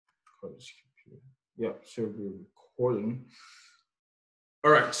Yeah, so we're recording.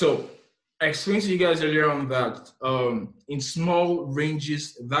 All right, so I explained to you guys earlier on that in small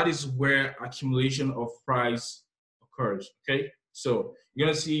ranges, that is where accumulation of price occurs. Okay, so you're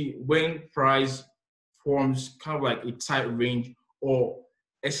gonna see when price forms kind of like a tight range, or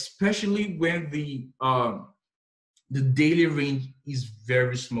especially when the daily range is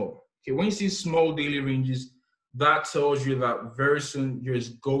very small. Okay, when you see small daily ranges, that tells you that very soon there's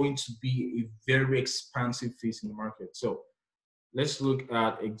going to be a very expansive phase in the market. So let's look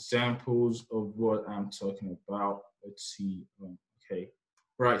at examples of what I'm talking about. Let's see. Okay,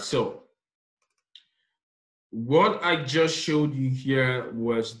 right. So what I just showed you here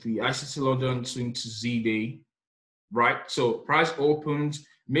was the ICT London swing to Z day, right? So price opens,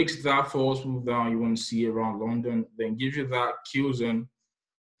 makes that false move down you want to see around London, then gives you that kill zone,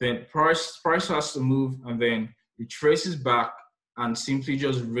 then price has to move and then retraces back and simply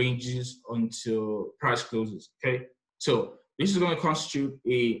just ranges until price closes. Okay, so this is going to constitute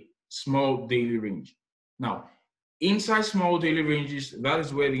a small daily range. Now, inside small daily ranges, that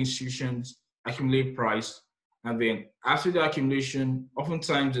is where the institutions accumulate price, and then after the accumulation,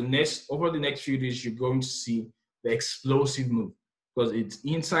 oftentimes over the next few days, you're going to see the explosive move, because it's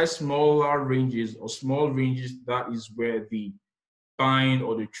inside smaller ranges or small ranges that is where the buying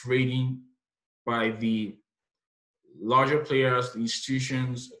or the trading by the larger players, the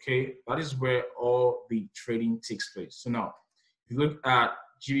institutions, okay, that is where all the trading takes place. So now, if you look at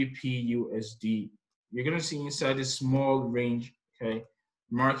GBP USD, you're going to see inside this small range, okay,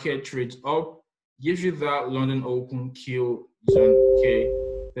 market trades up, gives you that London Open kill zone, okay,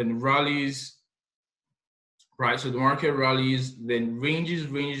 then rallies, right? So the market rallies, then ranges.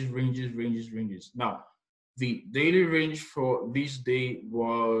 Now, the daily range for this day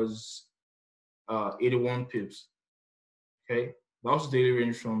was 81 pips. Okay, that was the daily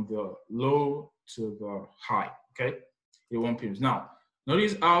range from the low to the high. Okay, 81 pips. Now,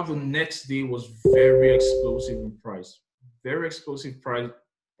 notice how the next day was very explosive in price. Very explosive price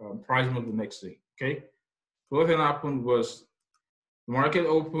move the next day. Okay, so what then happened was the market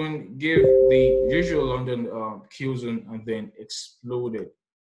opened, gave the usual London kill zone, and then exploded.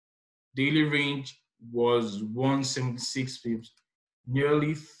 Daily range was 176 pips,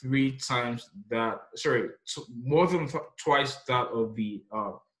 nearly 3 times that, sorry, so more than twice that of the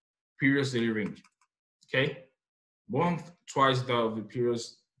previous daily range. Okay, twice that of the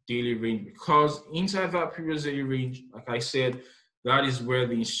previous daily range, because inside that previous daily range, like I said, that is where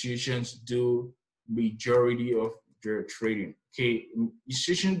the institutions do majority of their trading. Okay,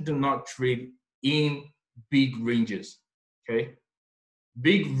 institutions do not trade in big ranges. Okay,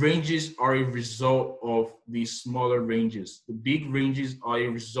 big ranges are a result of the smaller ranges. The big ranges are a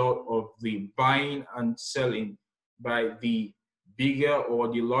result of the buying and selling by the bigger or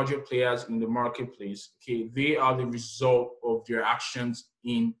the larger players in the marketplace. Okay, they are the result of their actions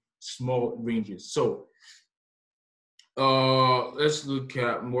in small ranges. So let's look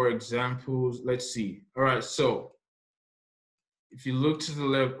at more examples. Let's see. All right, so if you look to the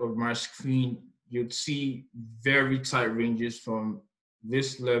left of my screen, you'd see very tight ranges from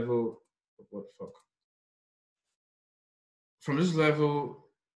this level. What the fuck? From this level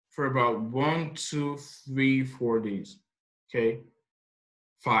for about 1, 2, 3, 4 days. Okay,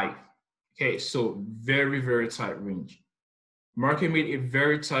 5. Okay, so very tight range. Market made a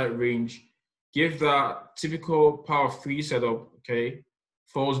very tight range. Give that typical power of 3 setup. Okay,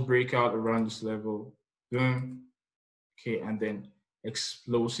 false breakout around this level. Boom. Okay, and then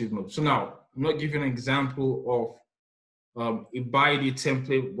explosive move. So now I'm not giving an example of a buy day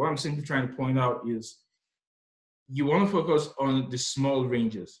template. What I'm simply trying to point out is you want to focus on the small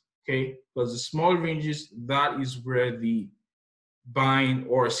ranges, okay? Because the small ranges, that is where the buying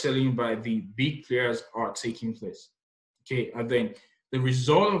or selling by the big players are taking place, okay? And then the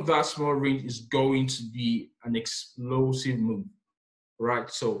result of that small range is going to be an explosive move, right?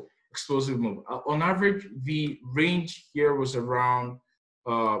 So explosive move. On average, the range here was around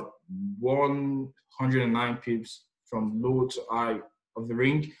 109 pips from low to high of the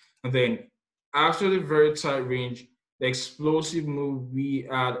range. And then after the very tight range, the explosive move, we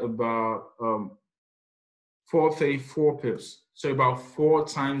had about 434 pips. So about 4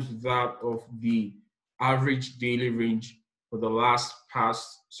 times that of the average daily range for the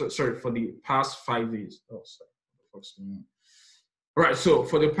for the past 5 days. Oh, sorry. What's going on? All right, so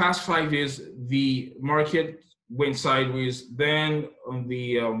for the past 5 days, the market went sideways. Then on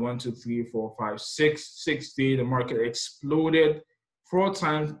the 1, 2, 3, 4, 5, 6 day, the market exploded 4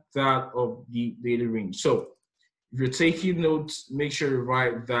 times that of the daily range. So if you're taking notes, make sure to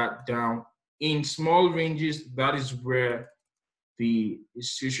write that down. In small ranges, that is where the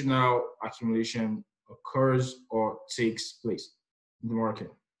institutional accumulation occurs or takes place in the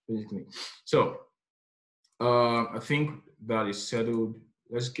market, basically. So I think that is settled.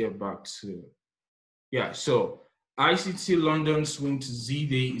 Let's get back to, yeah, so ICT London swing to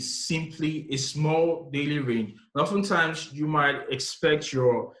Z-Day is simply a small daily range. And oftentimes you might expect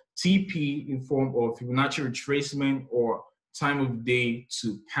your TP in form of Fibonacci retracement or time of day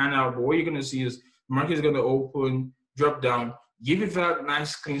to pan out. But what you're going to see is the market is going to open, drop down, give it that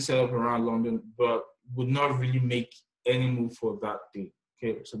nice clean setup around London, but would not really make any move for that day.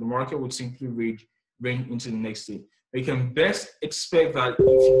 Okay, so the market would simply range into the next day. You can best expect that if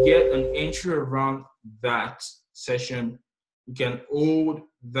you get an entry around that session, you can hold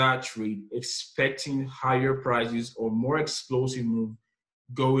that trade, expecting higher prices or more explosive move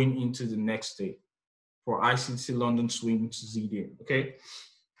going into the next day for ICT London swing to Z-Day. Okay,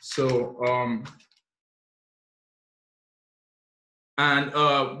 so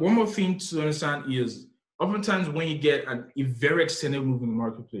one more thing to understand is oftentimes when you get a very extended move in the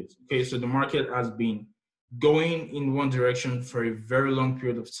marketplace, okay, so the market has been going in one direction for a very long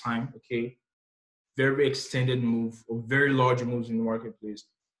period of time, okay, very extended move or very large moves in the marketplace,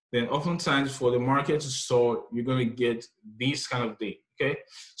 then oftentimes for the market to stall, you're going to get this kind of day, okay?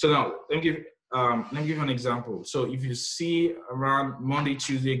 So now let me give an example. So if you see around Monday,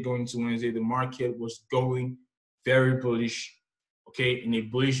 Tuesday going to Wednesday, the market was going very bullish, okay, in a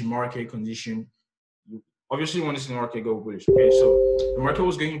bullish market condition. You obviously want to see the market go bullish, okay? So the market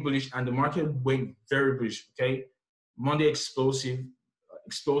was going bullish and the market went very bullish, okay? Monday explosive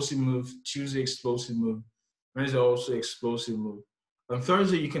move, Tuesday explosive move, Wednesday also explosive move. On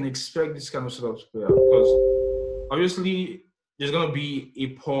Thursday, you can expect this kind of setup to play out because obviously there's going to be a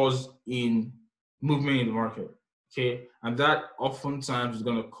pause in movement in the market, okay? And that oftentimes is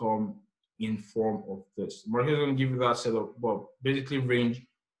going to come in form of this. The market is going to give you that setup, but basically range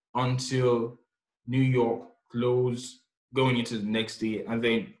until New York close going into the next day. And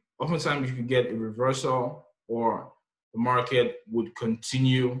then oftentimes you could get a reversal or the market would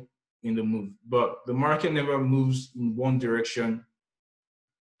continue in the move. But the market never moves in one direction.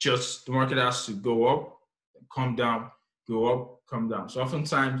 Just the market has to go up, come down, go up, come down. So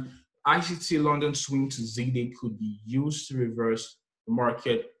oftentimes ICT London swing to Z-Day could be used to reverse the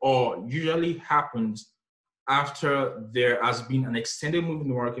market, or usually happens after there has been an extended move in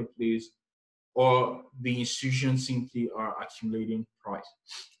the marketplace or the institutions simply are accumulating price.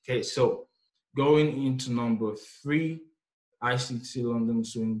 Okay, so going into number 3, ICT London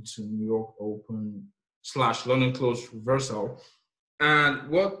swing to New York open / London close reversal. And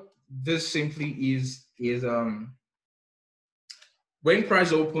what this simply is when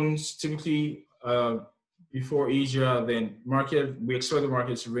price opens, typically before Asia, then we expect the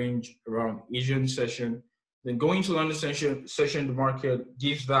market to range around Asian session. Then going to London session, the market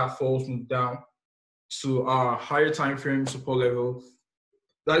gives that false move down to our higher time frame support level.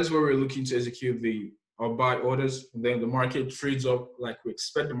 That is where we're looking to execute our buy orders. And then the market trades up like we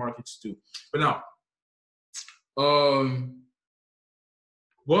expect the market to do. But now,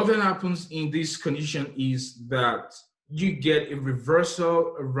 what then happens in this condition is that you get a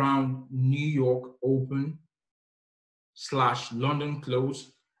reversal around New York open / London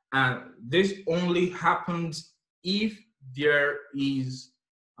close. And this only happens if there is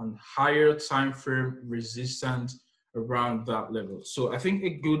a higher time frame resistance around that level. So I think a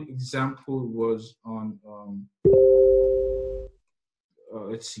good example was on,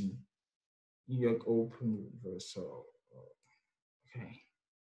 let's see, New York open reversal. Okay.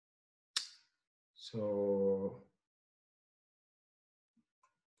 So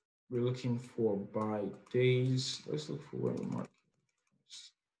we're looking for buy days. Let's look for where the market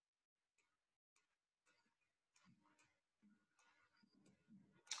is.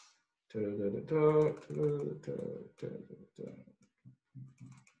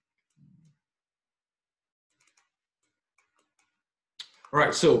 All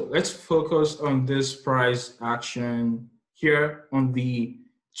right, so let's focus on this price action here on the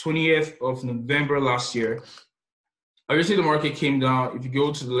 20th of November last year. Obviously, the market came down. If you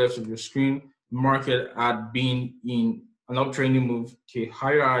go to the left of your screen, the market had been in an uptrending move, okay,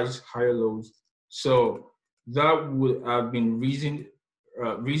 higher highs, higher lows. So that would have been reason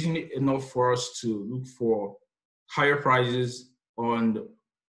enough for us to look for higher prices on the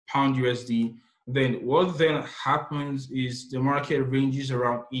pound USD. Then what then happens is the market ranges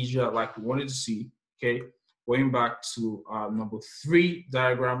around Asia like we wanted to see, okay? Going back to number 3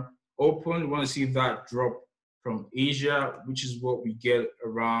 diagram, open, we want to see that drop from Asia, which is what we get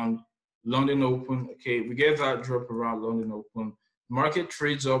around London open, okay? We get that drop around London open. market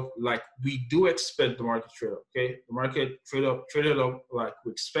trades up like we do expect the market trade up. Okay, the market traded up like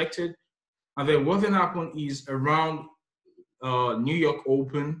we expected, and then what then happened is around New York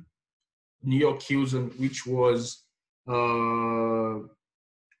Open, New York Houston, which was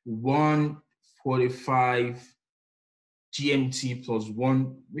 1:45 GMT plus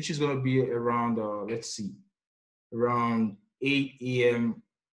one, which is going to be around let's see, around 8 a.m.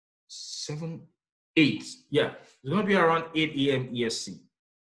 7 8, yeah, it's going to be around 8 a.m. ESC.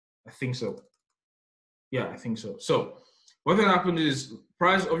 I think so. Yeah, I think so. So what then happened is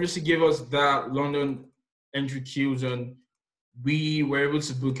price obviously gave us that London entry cues, and we were able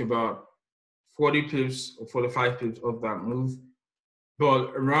to book about 40 pips or 45 pips of that move.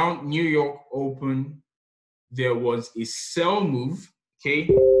 But around New York Open, there was a sell move, okay?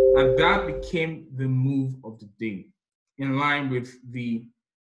 And that became the move of the day, in line with the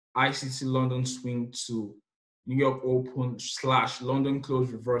ICT London swing to New York Open / London close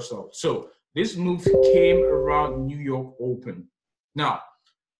reversal. So this move came around New York Open. Now,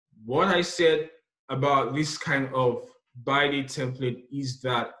 what I said about this kind of buy day template is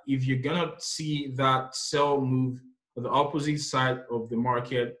that if you're gonna see that sell move on the opposite side of the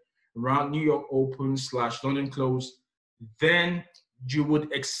market around New York Open / London close, then you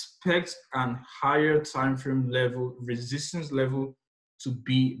would expect an higher time frame level, resistance level, to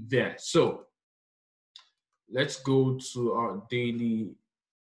be there. So let's go to our daily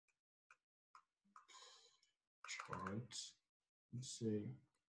chart. Let's see.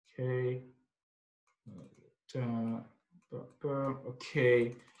 Okay.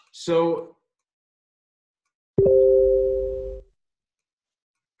 Okay. So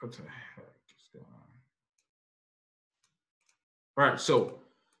what the heck is going on? All right. So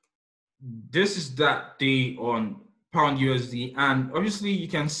this is that day on pound USD, and obviously you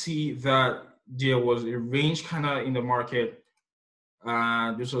can see that there was a range kind of in the market.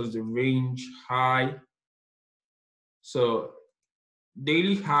 This was the range high. So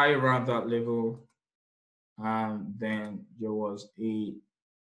daily high around that level, and then there was a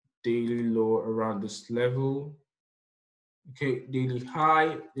daily low around this level. Okay, daily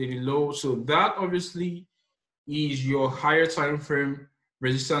high, daily low. So that obviously is your higher time frame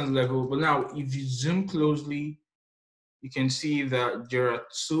resistance level. But now if you zoom closely, you can see that there are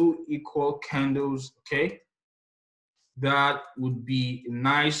two equal candles, okay? That would be a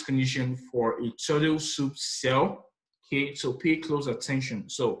nice condition for a turtle soup sell, okay? So pay close attention.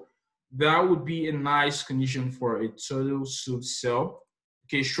 So that would be a nice condition for a turtle soup sell,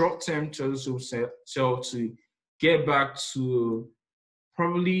 okay? Short-term turtle soup sell to get back to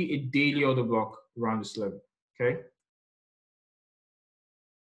probably a daily order block around this level, okay?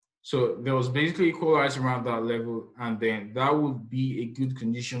 So there was basically equalized around that level, and then that would be a good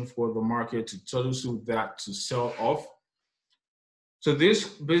condition for the market to turtle soup that to sell off. So this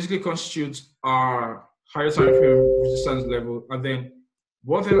basically constitutes our higher time frame resistance level, and then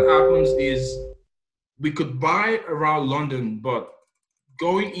what then happens is we could buy around London, but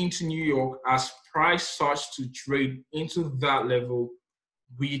going into New York, as price starts to trade into that level,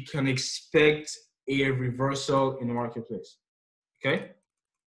 we can expect a reversal in the marketplace, okay?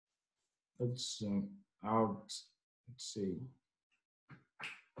 Let's zoom out. Let's see.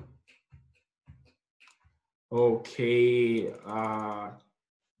 Okay.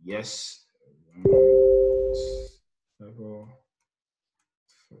 Yes. Level.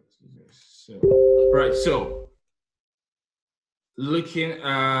 So, right. So, looking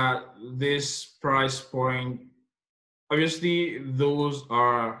at this price point, obviously those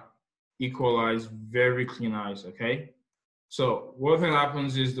are equalized, very clean eyes. Okay. So what then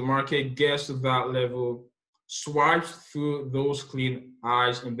happens is the market gets to that level, swipes through those clean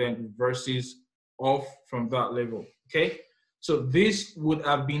eyes, and then reverses off from that level, okay? So this would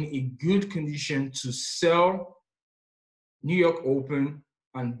have been a good condition to sell New York Open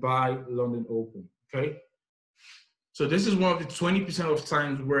and buy London Open, okay? So this is one of the 20% of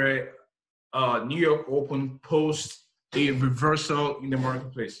times where New York Open posts a reversal in the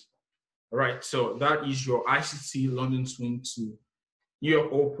marketplace. All right, so that is your ICT London swing to New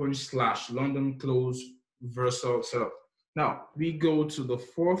York Open / London close reversal setup. Now we go to the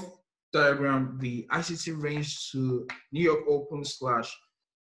fourth diagram, the ICT range to New York Open /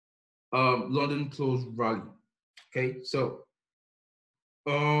 London close rally. Okay, so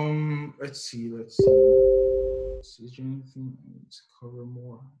let's see. Is there anything I need to cover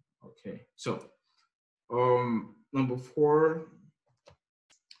more? Okay, so number 4.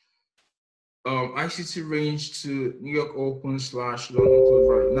 ICT range to New York Open / London close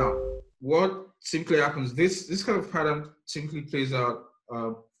rally. Now, what typically happens? This kind of pattern typically plays out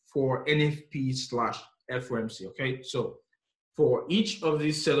for NFP / FOMC. Okay, so For each of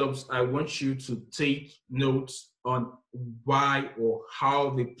these setups, I want you to take notes on why or how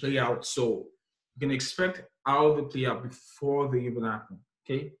they play out. So you can expect how they play out before they even happen.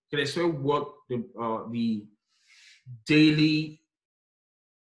 Okay, you can expect what daily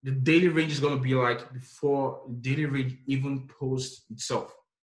the daily range is going to be like before the daily range even posts itself.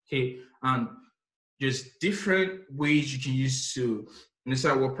 Okay, and there's different ways you can use to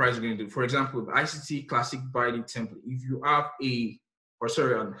decide what price you're going to do. For example, the ICT classic buy template. If you have a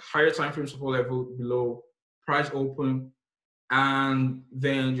higher time frame support level below price open, and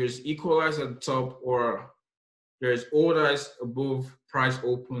then there's equalize at the top, or there's orders above price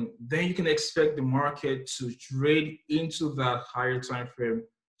open, then you can expect the market to trade into that higher time frame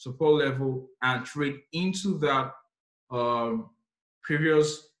support level and trade into that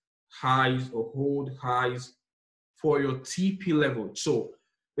previous highs or hold highs for your TP level. So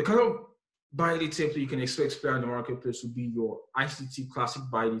the kind of buy template you can expect to play in the marketplace would be your ICT classic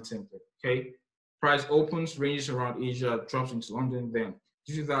buy template. Okay, price opens, ranges around Asia, drops into London, then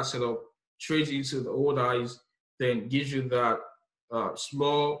gives you that setup, trades into the old highs, then gives you that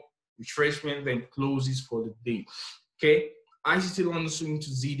small retracement, then closes for the day. Okay, ICT London swing to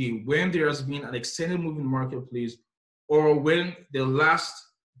Z-Day when there has been an extended move in the marketplace, or when the last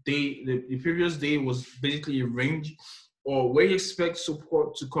day, the previous day was basically a range, or where you expect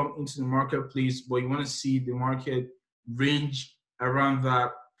support to come into the marketplace, but you want to see the market range around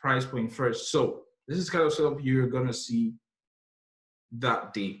that price point first. So this is kind of setup you're gonna see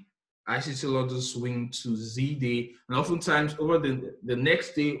that day. ICT London swing to Z-Day, and oftentimes over the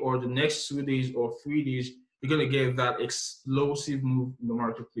next day or the next 2 days or 3 days, you're gonna get that explosive move in the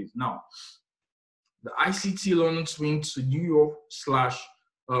marketplace. Now, the ICT London swing to New York slash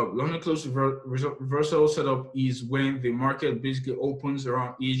London close reversal setup is when the market basically opens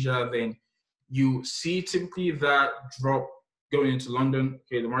around Asia. Then you see typically that drop going into London.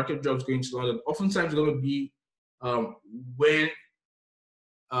 Okay, the market drops going to London. Oftentimes it's going to be when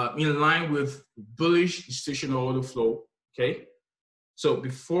in line with bullish institutional order flow. Okay, so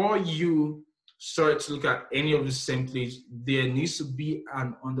before you start to look at any of the templates, there needs to be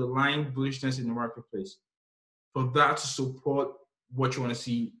an underlying bullishness in the marketplace for that to support what you want to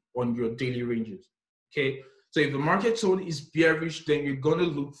see on your daily ranges. Okay, so if the market tone is bearish, then you're going to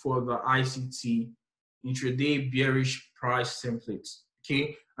look for the ICT intraday bearish price templates.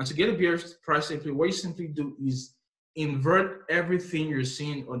 Okay, and to get a bearish price template, what you simply do is invert everything you're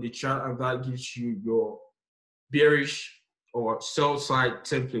seeing on the chart, and that gives you your bearish or sell side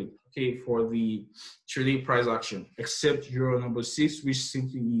template, okay, for the intraday price action, except your number 6, which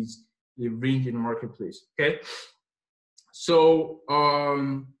simply is the range in the marketplace. Okay, so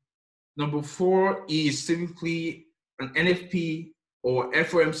number 4 is typically an NFP or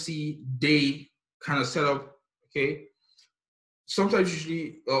FOMC day kind of setup. Okay, sometimes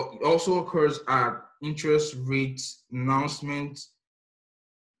usually it also occurs at interest rate announcement.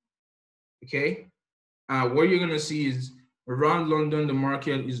 Okay, what you're gonna see is around London, the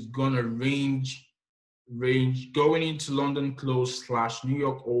market is gonna range going into London close / New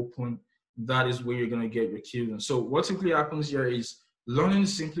York open. That is where you're gonna get your killing. So what typically happens here is London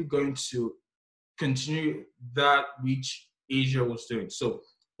is simply going to continue that which Asia was doing. So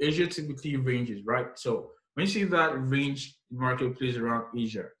Asia typically ranges, right? So when you see that range marketplace around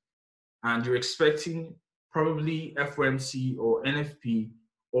Asia, and you're expecting probably FOMC or NFP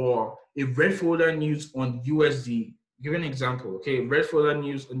or a red folder news on USD, give an example, okay? Red folder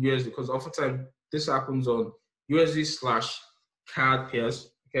news on USD, because oftentimes this happens on USD / CAD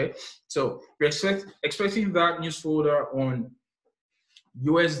pairs, okay? So you're expecting that news folder on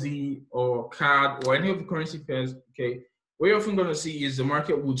USD or CAD or any of the currency pairs, okay? What you're often gonna see is the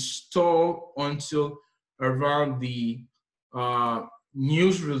market would stall until around the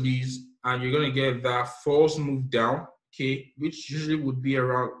news release, and you're gonna get that false move down, okay, which usually would be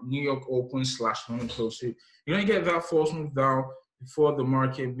around New York open / London close. So you're gonna get that false move down before the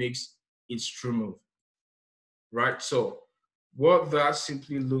market makes its true move, right? So what that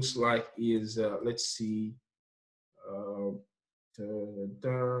simply looks like is, let's see,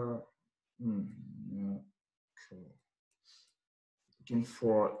 looking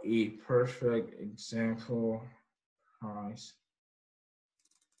for a perfect example. Nice.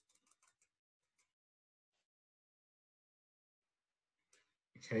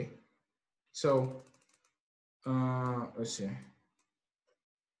 Okay, so let's see.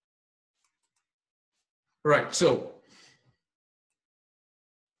 Right, so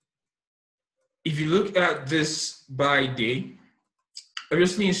if you look at this by day,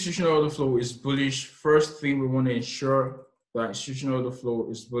 obviously institutional order flow is bullish. First thing we want to ensure that institutional order flow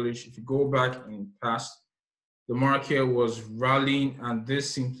is bullish. If you go back in past the market was rallying, and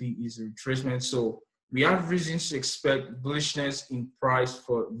this simply is a retracement. So we have reasons to expect bullishness in price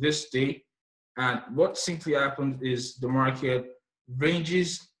for this day. And what simply happens is the market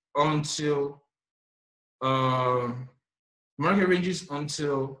ranges until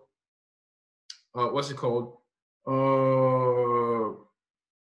what's it called?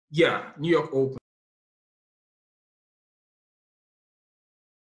 Yeah, New York Open.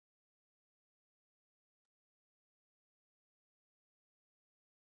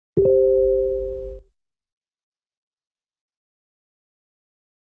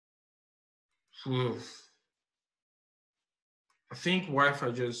 I think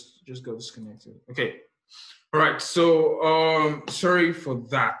Wi-Fi just got disconnected. Okay. All right. So sorry for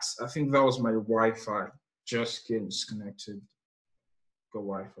that. I think that was my Wi-Fi just getting disconnected. Got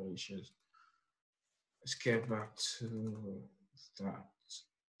Wi-Fi issues. Let's get back to that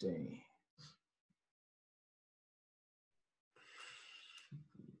day.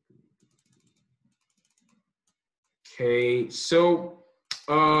 Okay, so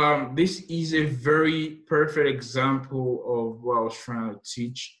this is a very perfect example of what I was trying to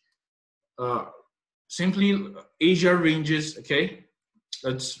teach. Simply Asia ranges, okay?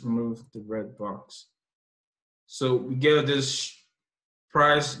 Let's remove the red box. So we get this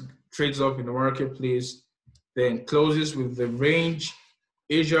price trades up in the marketplace, then closes with the range.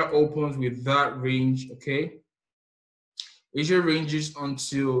 Asia opens with that range, okay? Asia ranges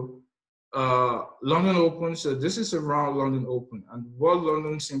until London Open. So this is around London Open. And what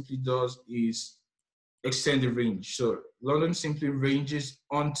London simply does is extend the range. So London simply ranges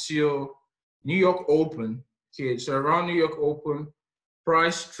until New York Open. Okay, so around New York Open,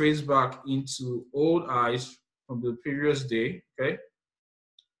 price trades back into old highs from the previous day, okay?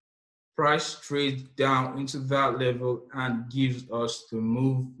 Price trades down into that level and gives us the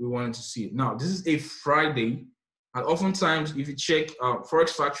move we wanted to see. Now, this is a Friday, and oftentimes if you check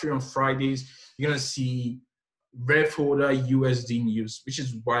Forex Factory on Fridays, you're gonna see red folder USD news, which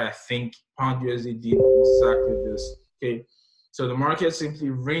is why I think Pound USD did exactly this. Okay, so the market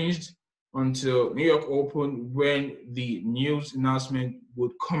simply ranged until New York Open when the news announcement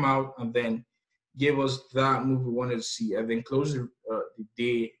would come out, and then gave us that move we wanted to see, and then closed the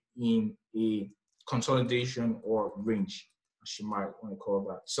day in a consolidation or range, as you might want to call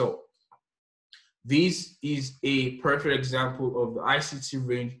that. So this is a perfect example of the ICT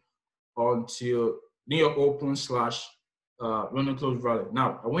range until New York Open slash London close rally.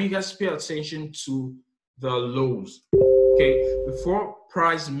 Now, I want you guys to pay attention to the lows. Okay, before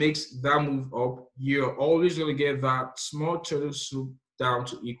price makes that move up, you're always going to get that small turtle soup down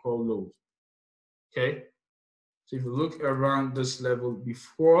to equal lows. Okay, so if you look around this level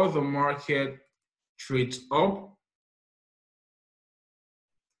before the market trades up,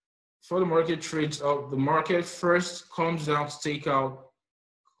 the market first comes down to take out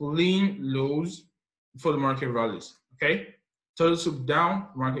clean lows before the market rallies. Okay, turtle soup down,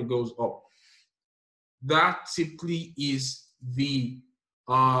 market goes up. That typically is the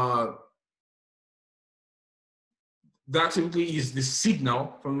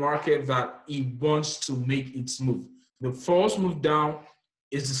signal from the market that it wants to make its move. The false move down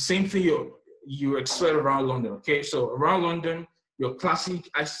is the same thing you expect around London. Okay, so around London, your classic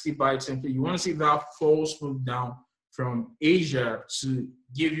ICT buy template, you want to see that false move down from Asia to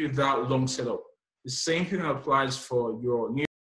give you that long setup. The same thing applies for your